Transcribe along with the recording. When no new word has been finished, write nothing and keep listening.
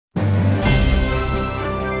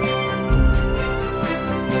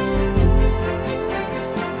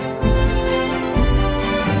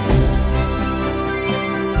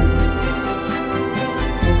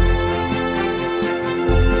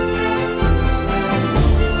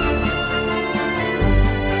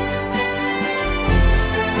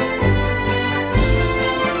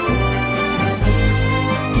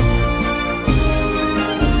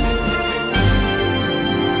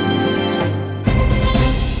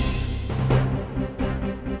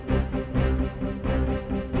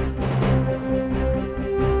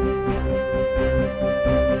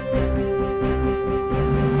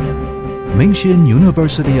Minghsin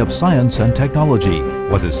University of Science and Technology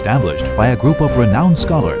was established by a group of renowned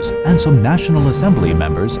scholars and some National Assembly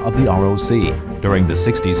members of the ROC. During the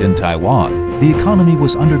 60s in Taiwan, the economy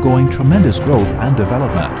was undergoing tremendous growth and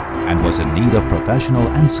development and was in need of professional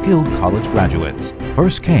and skilled college graduates.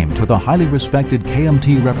 First came to the highly respected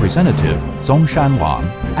KMT representative Zongshan Wang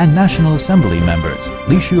and National Assembly members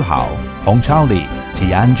Li Xuhao, Hongchao Li,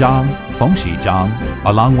 Tian Zhang, Fengxi Zhang,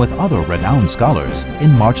 along with other renowned scholars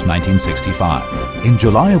in March 1965. In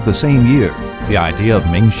July of the same year, the idea of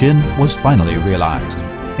Minghsin was finally realized.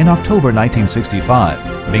 In October 1965,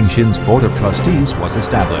 Minghsin's Board of Trustees was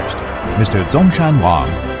established. Mr. Zongshan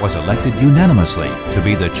Wang was elected unanimously to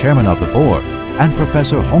be the chairman of the board and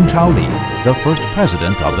Professor Hongchao Li the first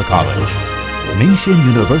president of the college. Minghsin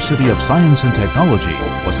University of Science and Technology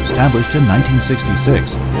was established in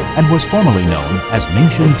 1966 and was formerly known as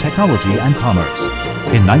Minghsin Technology and Commerce.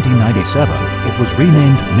 In 1997, it was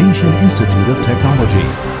renamed Minghsin Institute of Technology.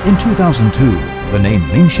 In 2002, the name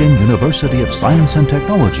Minghsin University of Science and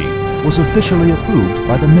Technology was officially approved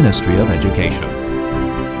by the Ministry of Education.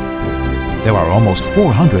 There are almost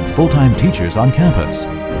 400 full-time teachers on campus,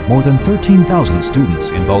 more than 13,000 students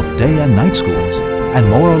in both day and night schools, and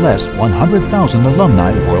more or less 100,000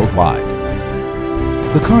 alumni worldwide.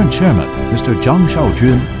 The current chairman, Mr. Zhang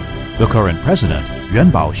Shaojun. The current president, Yuan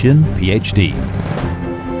Baoxin, Ph.D.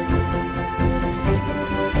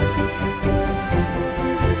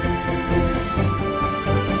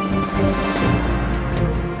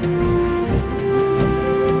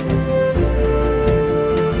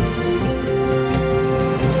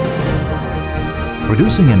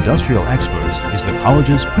 Producing industrial experts is the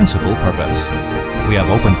college's principal purpose. We have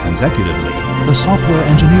opened consecutively the Software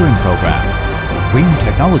Engineering Program, Green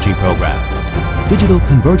Technology Program, Digital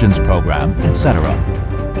Convergence Program, etc.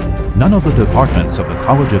 None of the departments of the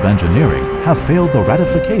College of Engineering have failed the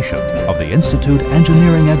ratification of the Institute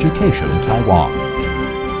Engineering Education, Taiwan.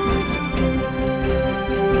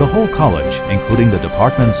 The whole college, including the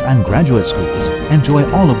departments and graduate schools, enjoy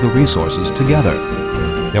all of the resources together.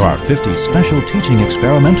 There are 50 special teaching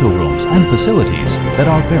experimental rooms and facilities that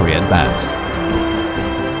are very advanced.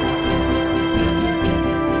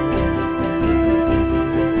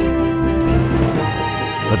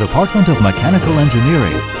 The Department of Mechanical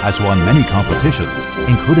Engineering has won many competitions,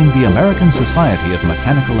 including the American Society of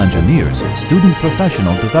Mechanical Engineers Student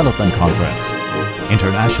Professional Development Conference,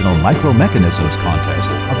 International Micromechanisms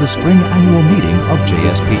Contest of the Spring Annual Meeting of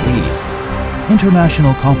JSPE,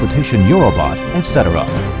 International Competition Eurobot, etc.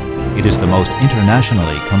 It is the most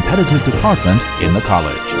internationally competitive department in the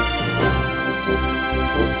college.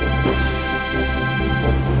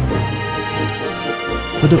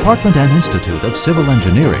 The Department and Institute of Civil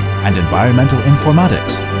Engineering and Environmental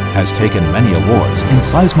Informatics has taken many awards in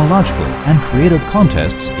seismological and creative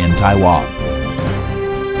contests in Taiwan.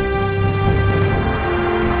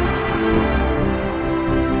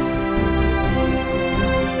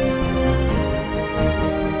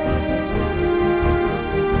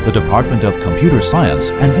 The Department of Computer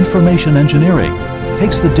Science and Information Engineering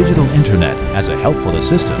takes the digital internet as a helpful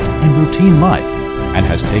assistant in routine life and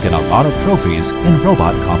has taken a lot of trophies in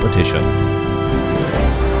robot competition.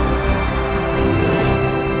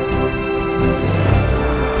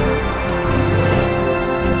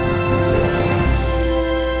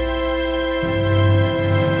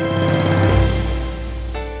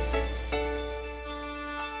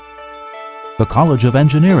 The College of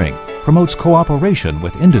Engineering promotes cooperation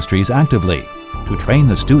with industries actively to train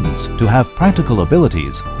the students to have practical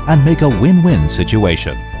abilities and make a win-win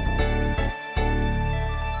situation.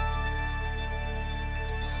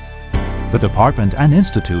 The Department and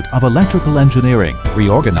Institute of Electrical Engineering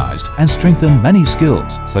reorganized and strengthened many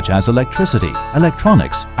skills such as electricity,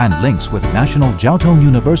 electronics, and links with National Jiao Tong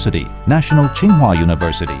University, National Tsinghua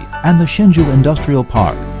University, and the Hsinchu Industrial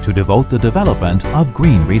Park to devote the development of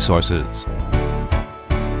green resources.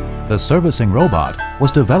 The servicing robot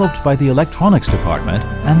was developed by the Electronics Department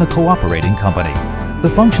and the cooperating company.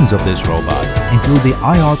 The functions of this robot include the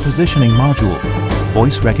IR positioning module,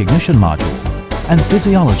 voice recognition module, and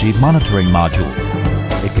physiology monitoring module.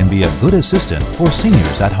 It can be a good assistant for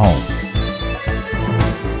seniors at home.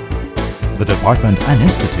 The Department and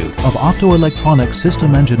Institute of Optoelectronic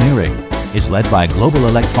System Engineering is led by Global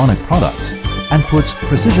Electronic Products and puts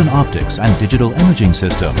precision optics and digital imaging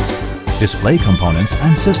systems, display components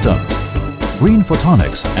and systems, green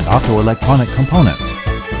photonics and optoelectronic components,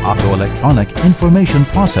 optoelectronic information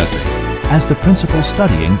processing as the principal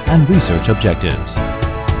studying and research objectives.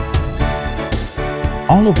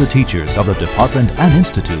 All of the teachers of the Department and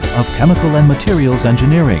Institute of Chemical and Materials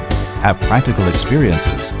Engineering have practical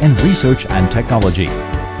experiences in research and technology.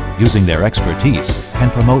 using their expertise,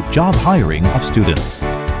 can promote job hiring of students.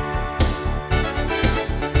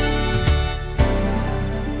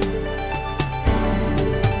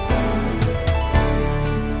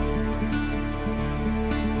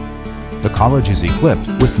 The college is equipped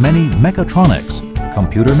with many mechatronics,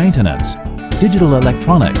 computer maintenance, digital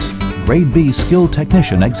electronics, Grade B skilled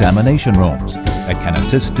technician examination rooms that can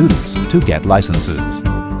assist students to get licenses.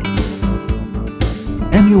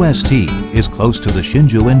 MUST is close to the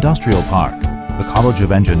Hsinchu Industrial Park. The College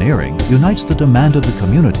of Engineering unites the demand of the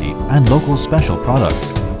community and local special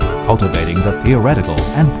products, cultivating the theoretical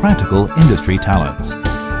and practical industry talents.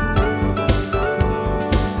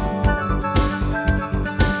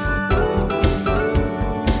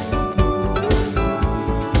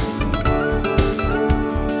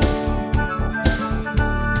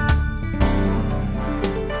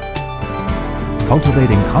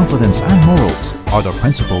 Cultivating confidence and morals are the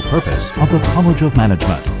principal purpose of the College of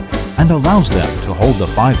Management and allows them to hold the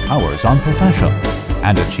 5 powers on profession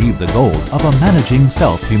and achieve the goal of a managing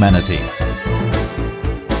self-humanity.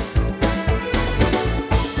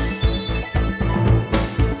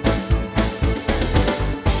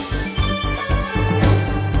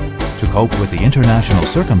 To cope with the international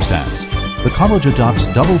circumstance, the college adopts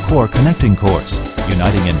double core connecting course,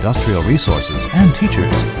 uniting industrial resources and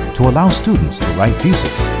teachers to allow students to write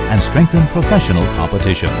theses and strengthen professional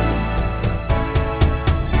competition.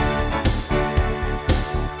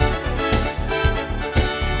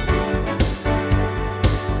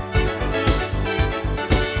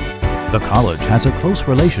 The college has a close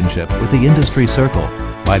relationship with the industry circle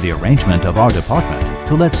by the arrangement of our department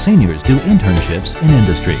to let seniors do internships in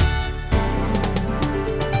industry.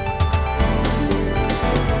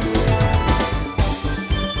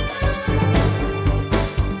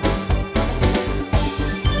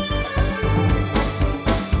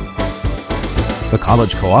 The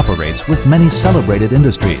college cooperates with many celebrated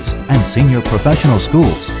industries and senior professional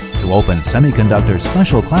schools to open semiconductor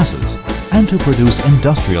special classes and to produce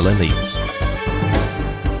industrial elites.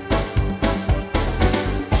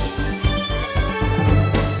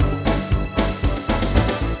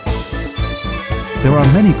 There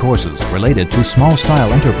are many courses related to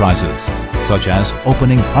small-style enterprises, such as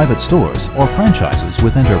opening private stores or franchises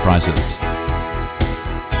with enterprises.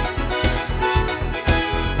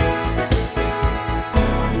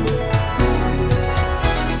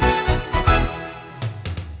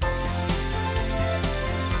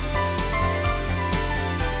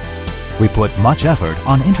 We put much effort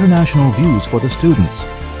on international views for the students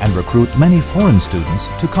and recruit many foreign students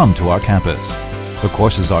to come to our campus. The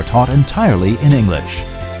courses are taught entirely in English.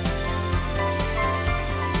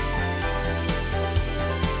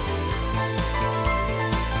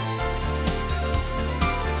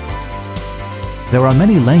 There are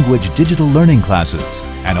many language digital learning classes,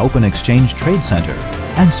 an open exchange trade center,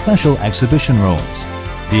 and special exhibition rooms.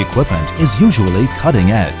 The equipment is usually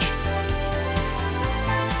cutting edge.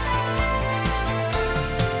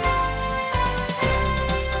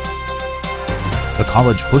 The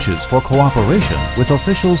college pushes for cooperation with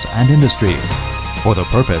officials and industries for the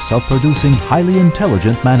purpose of producing highly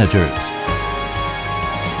intelligent managers.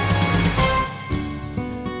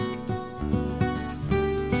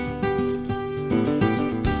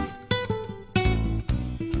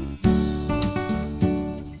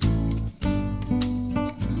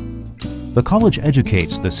 The college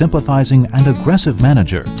educates the sympathizing and aggressive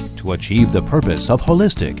manager to achieve the purpose of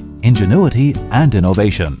holistic ingenuity and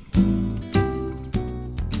innovation.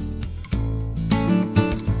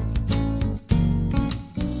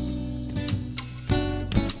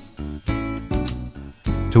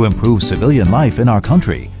 To improve civilian life in our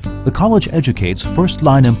country, the college educates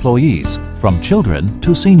first-line employees from children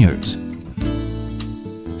to seniors.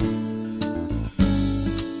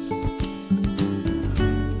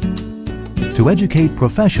 To educate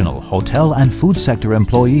professional hotel and food sector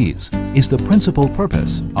employees is the principal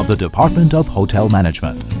purpose of the Department of Hotel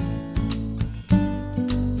Management.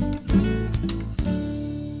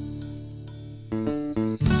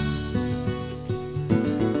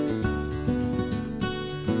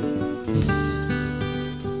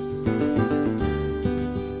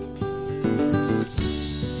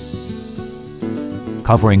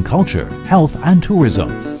 Covering culture, health and tourism,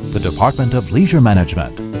 the Department of Leisure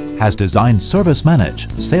Management has designed Service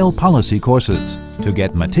Manage Sale Policy courses to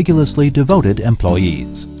get meticulously devoted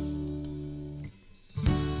employees.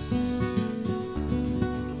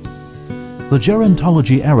 The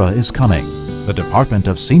gerontology era is coming. The Department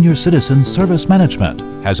of Senior Citizen Service Management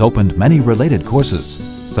has opened many related courses,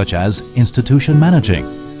 such as Institution Managing,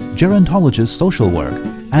 Gerontologist Social Work,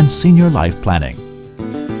 and Senior Life Planning.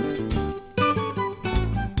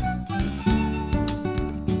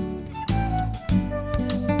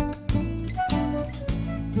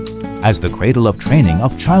 As the cradle of training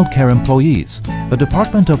of childcare employees, the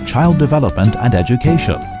Department of Child Development and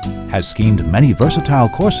Education has schemed many versatile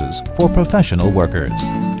courses for professional workers.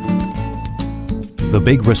 The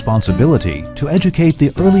big responsibility to educate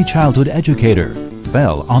the early childhood educator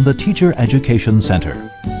fell on the Teacher Education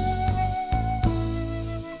Center.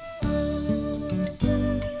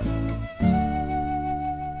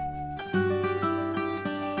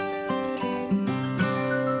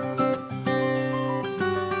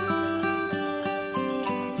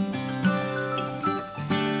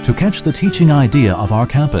 To catch the teaching idea of our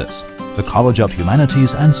campus, the College of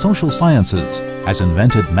Humanities and Social Sciences has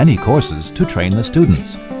invented many courses to train the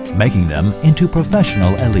students, making them into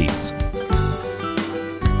professional elites.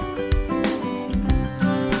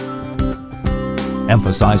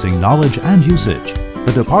 Emphasizing knowledge and usage,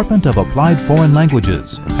 the Department of Applied Foreign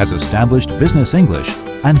Languages has established Business English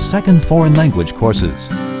and Second Foreign Language courses.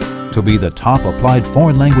 To be the top applied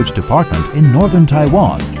foreign language department in northern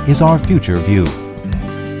Taiwan is our future view.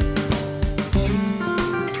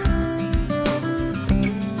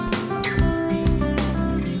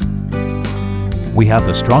 We have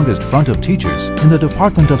the strongest front of teachers in the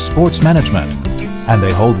Department of Sports Management, and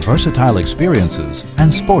they hold versatile experiences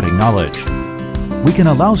and sporting knowledge. We can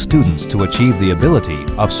allow students to achieve the ability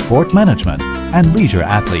of sport management and leisure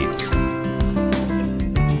athletes.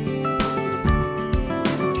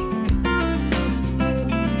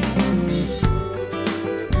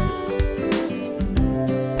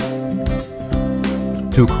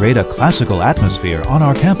 To create a classical atmosphere on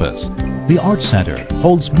our campus, the Arts Center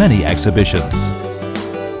holds many exhibitions.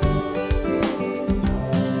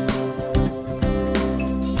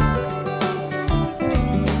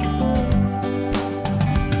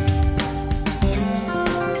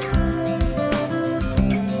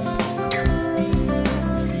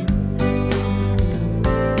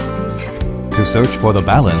 To search for the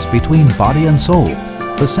balance between body and soul,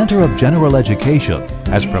 the Center of General Education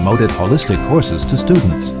has promoted holistic courses to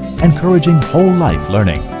students, encouraging whole life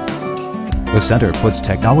learning. The center puts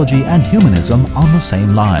technology and humanism on the same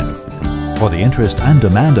line. For the interest and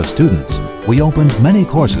demand of students, we opened many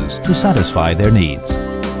courses to satisfy their needs.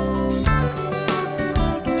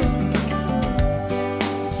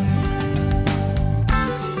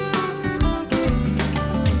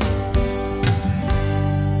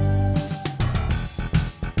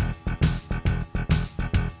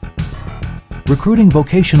 Recruiting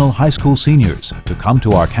vocational high school seniors to come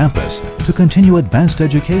to our campus to continue advanced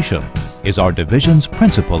education is our division's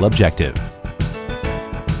principal objective.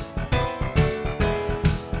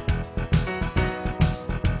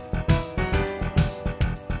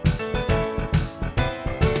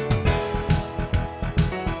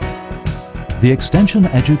 The Extension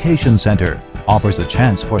Education Center offers a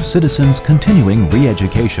chance for citizens continuing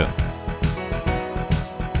re-education.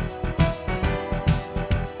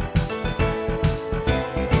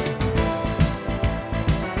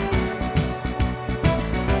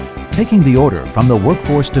 Taking the order from the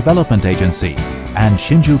Workforce Development Agency and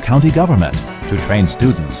Hsinchu County Government to train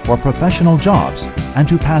students for professional jobs and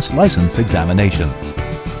to pass license examinations.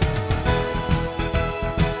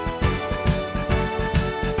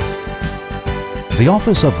 The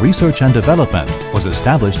Office of Research and Development was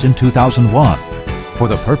established in 2001 for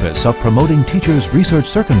the purpose of promoting teachers' research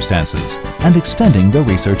circumstances and extending the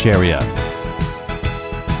research area.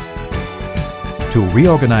 To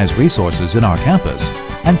reorganize resources in our campus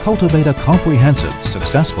and cultivate a comprehensive,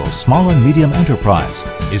 successful small and medium enterprise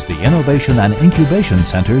is the Innovation and Incubation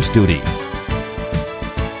Center's duty.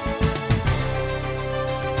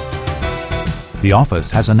 The office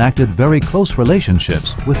has enacted very close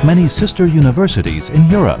relationships with many sister universities in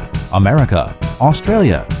Europe, America,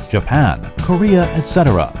 Australia, Japan, Korea,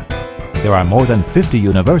 etc. There are more than 50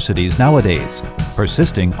 universities nowadays,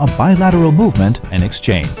 persisting a bilateral movement in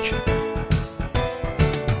exchange.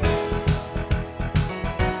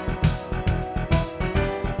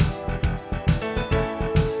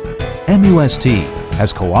 MUST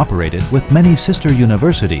has cooperated with many sister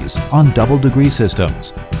universities on double degree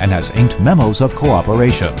systems and has inked memos of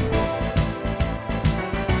cooperation.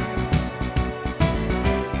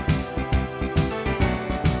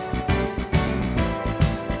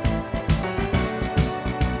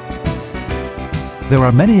 There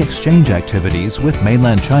are many exchange activities with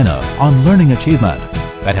mainland China on learning achievement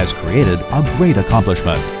that has created a great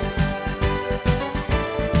accomplishment.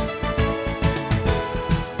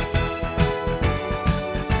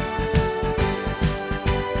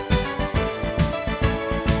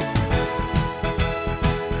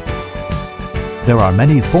 There are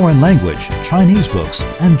many foreign language, Chinese books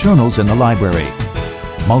and journals in the library.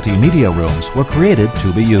 Multimedia rooms were created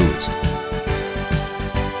to be used.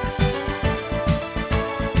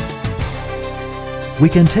 we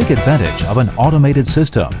can take advantage of an automated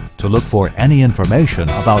system to look for any information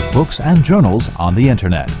about books and journals on the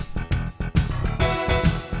Internet.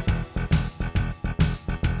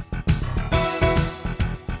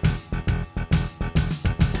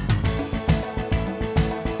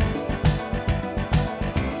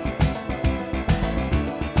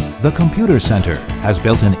 The Computer Center has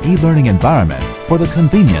built an e-learning environment for the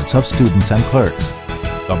convenience of students and clerks.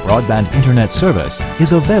 The broadband Internet service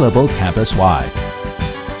is available campus-wide.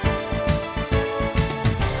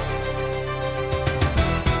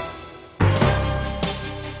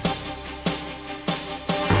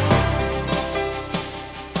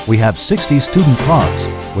 We have 60 student clubs,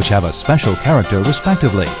 which have a special character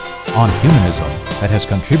respectively, on humanism that has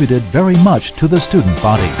contributed very much to the student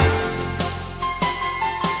body.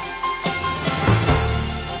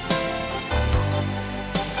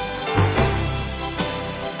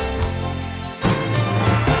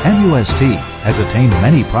 MUST has attained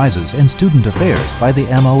many prizes in student affairs by the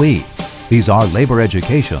MOE. These are labor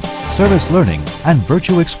education, service learning, and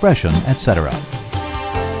virtue expression, etc.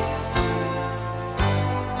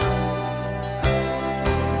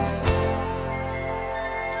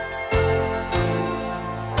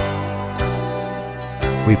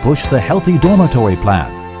 We push the healthy dormitory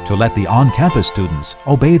plan to let the on-campus students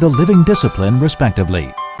obey the living discipline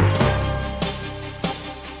respectively.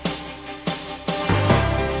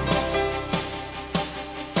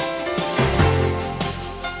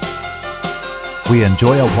 We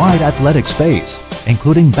enjoy a wide athletic space,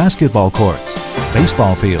 including basketball courts,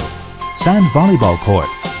 baseball field, sand volleyball court,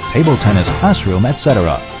 table tennis classroom,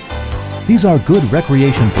 etc. These are good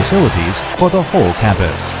recreation facilities for the whole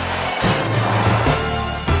campus.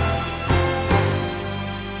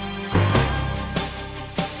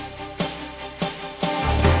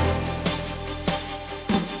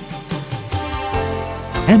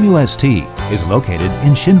 MUST is located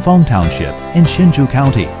in Shinfeng Township in Hsinchu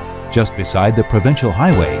County, just beside the provincial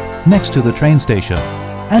highway next to the train station,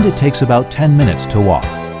 and it takes about 10 minutes to walk.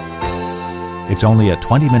 It's only a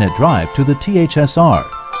 20-minute drive to the THSR,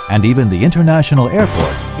 and even the international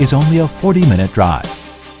airport is only a 40-minute drive.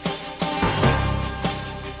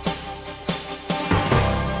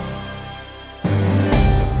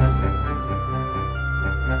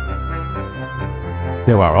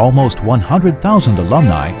 There are almost 100,000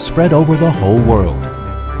 alumni spread over the whole world.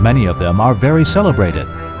 Many of them are very celebrated,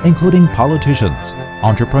 including politicians,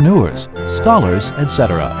 entrepreneurs, scholars,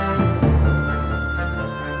 etc.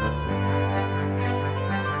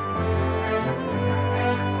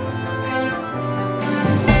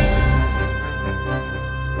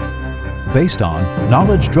 Based on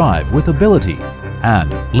knowledge drive with ability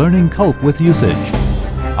and learning cope with usage,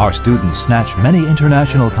 our students snatch many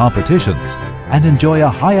international competitions and enjoy a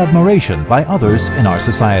high admiration by others in our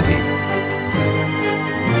society.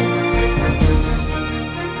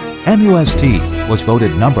 MUST was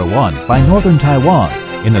voted #1 by Northern Taiwan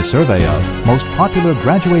in the survey of most popular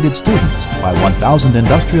graduated students by 1,000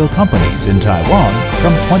 industrial companies in Taiwan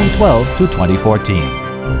from 2012 to 2014.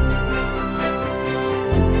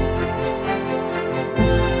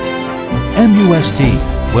 MUST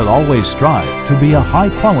will always strive to be a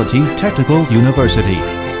high-quality technical university,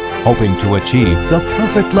 hoping to achieve the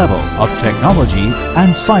perfect level of technology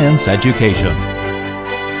and science education.